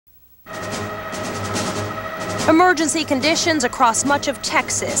Emergency conditions across much of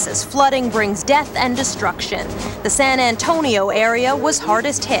Texas as flooding brings death and destruction. The San Antonio area was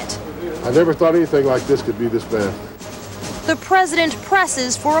hardest hit. I never thought anything like this could be this bad. The president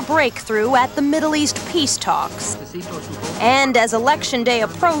presses for a breakthrough at the Middle East peace talks. And as Election Day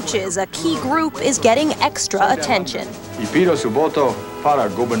approaches, a key group is getting extra attention. Y pido su voto para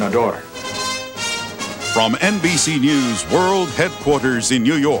gobernador. From NBC News World Headquarters in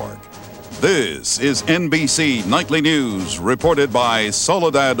New York, this is NBC Nightly News, reported by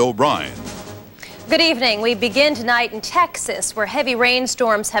Soledad O'Brien. Good evening. We begin tonight in Texas, where heavy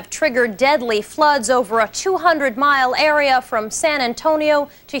rainstorms have triggered deadly floods over a 200-mile area from San Antonio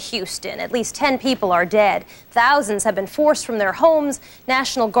to Houston. At least 10 people are dead. Thousands have been forced from their homes.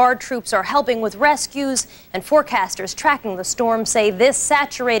 National Guard troops are helping with rescues, and forecasters tracking the storm say this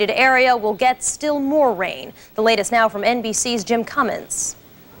saturated area will get still more rain. The latest now from NBC's Jim Cummins.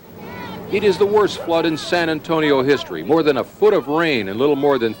 It is the worst flood in San Antonio history. More than a foot of rain in little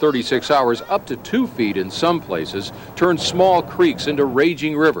more than 36 hours, up to 2 feet in some places, turned small creeks into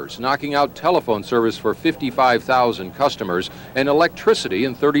raging rivers, knocking out telephone service for 55,000 customers and electricity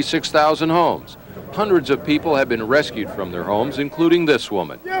in 36,000 homes. Hundreds of people have been rescued from their homes, including this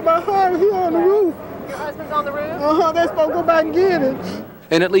woman. Yeah, my husband, he's on the roof. Your husband's on the roof? They're supposed to go back and get it.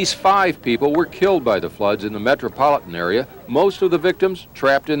 And at least 5 people were killed by the floods in the metropolitan area, most of the victims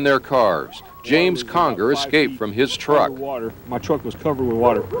trapped in their cars. James Conger escaped from his truck. My truck was covered with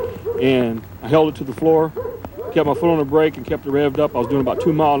water, and I held it to the floor, kept my foot on the brake, and kept it revved up. I was doing about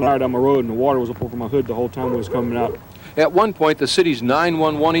 2 miles an hour down my road, and the water was up over my hood the whole time it was coming out. At one point, the city's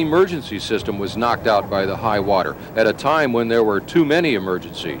 911 emergency system was knocked out by the high water, at a time when there were too many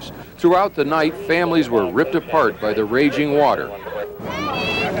emergencies. Throughout the night, families were ripped apart by the raging water.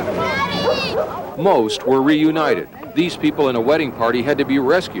 Most were reunited. These people in a wedding party had to be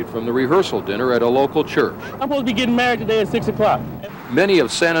rescued from the rehearsal dinner at a local church. I'm supposed to be getting married today at 6 o'clock. Many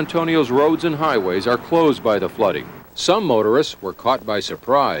of San Antonio's roads and highways are closed by the flooding. Some motorists were caught by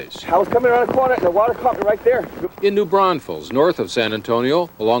surprise. I was coming around the corner and the water caught me right there. In New Braunfels, north of San Antonio,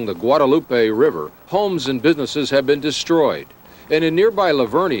 along the Guadalupe River, homes and businesses have been destroyed. And in nearby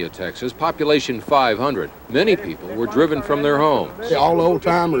Lavernia, Texas, population 500, many people were driven from their homes. All the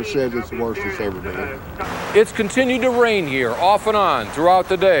old-timers said it's the worst it's ever been. It's continued to rain here off and on throughout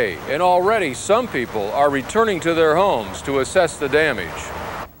the day, and already some people are returning to their homes to assess the damage,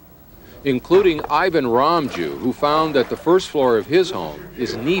 including Ivan Ramju, who found that the first floor of his home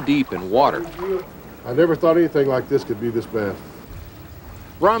is knee-deep in water. I never thought anything like this could be this bad.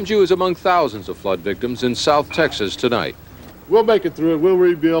 Ramju is among thousands of flood victims in South Texas tonight. We'll make it through it, we'll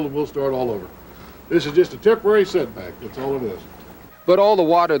rebuild, and we'll start all over. This is just a temporary setback, that's all it is. But all the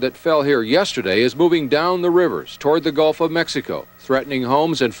water that fell here yesterday is moving down the rivers toward the Gulf of Mexico, threatening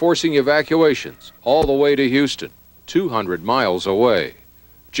homes and forcing evacuations all the way to Houston, 200 miles away.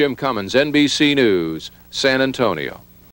 Jim Cummins, NBC News, San Antonio.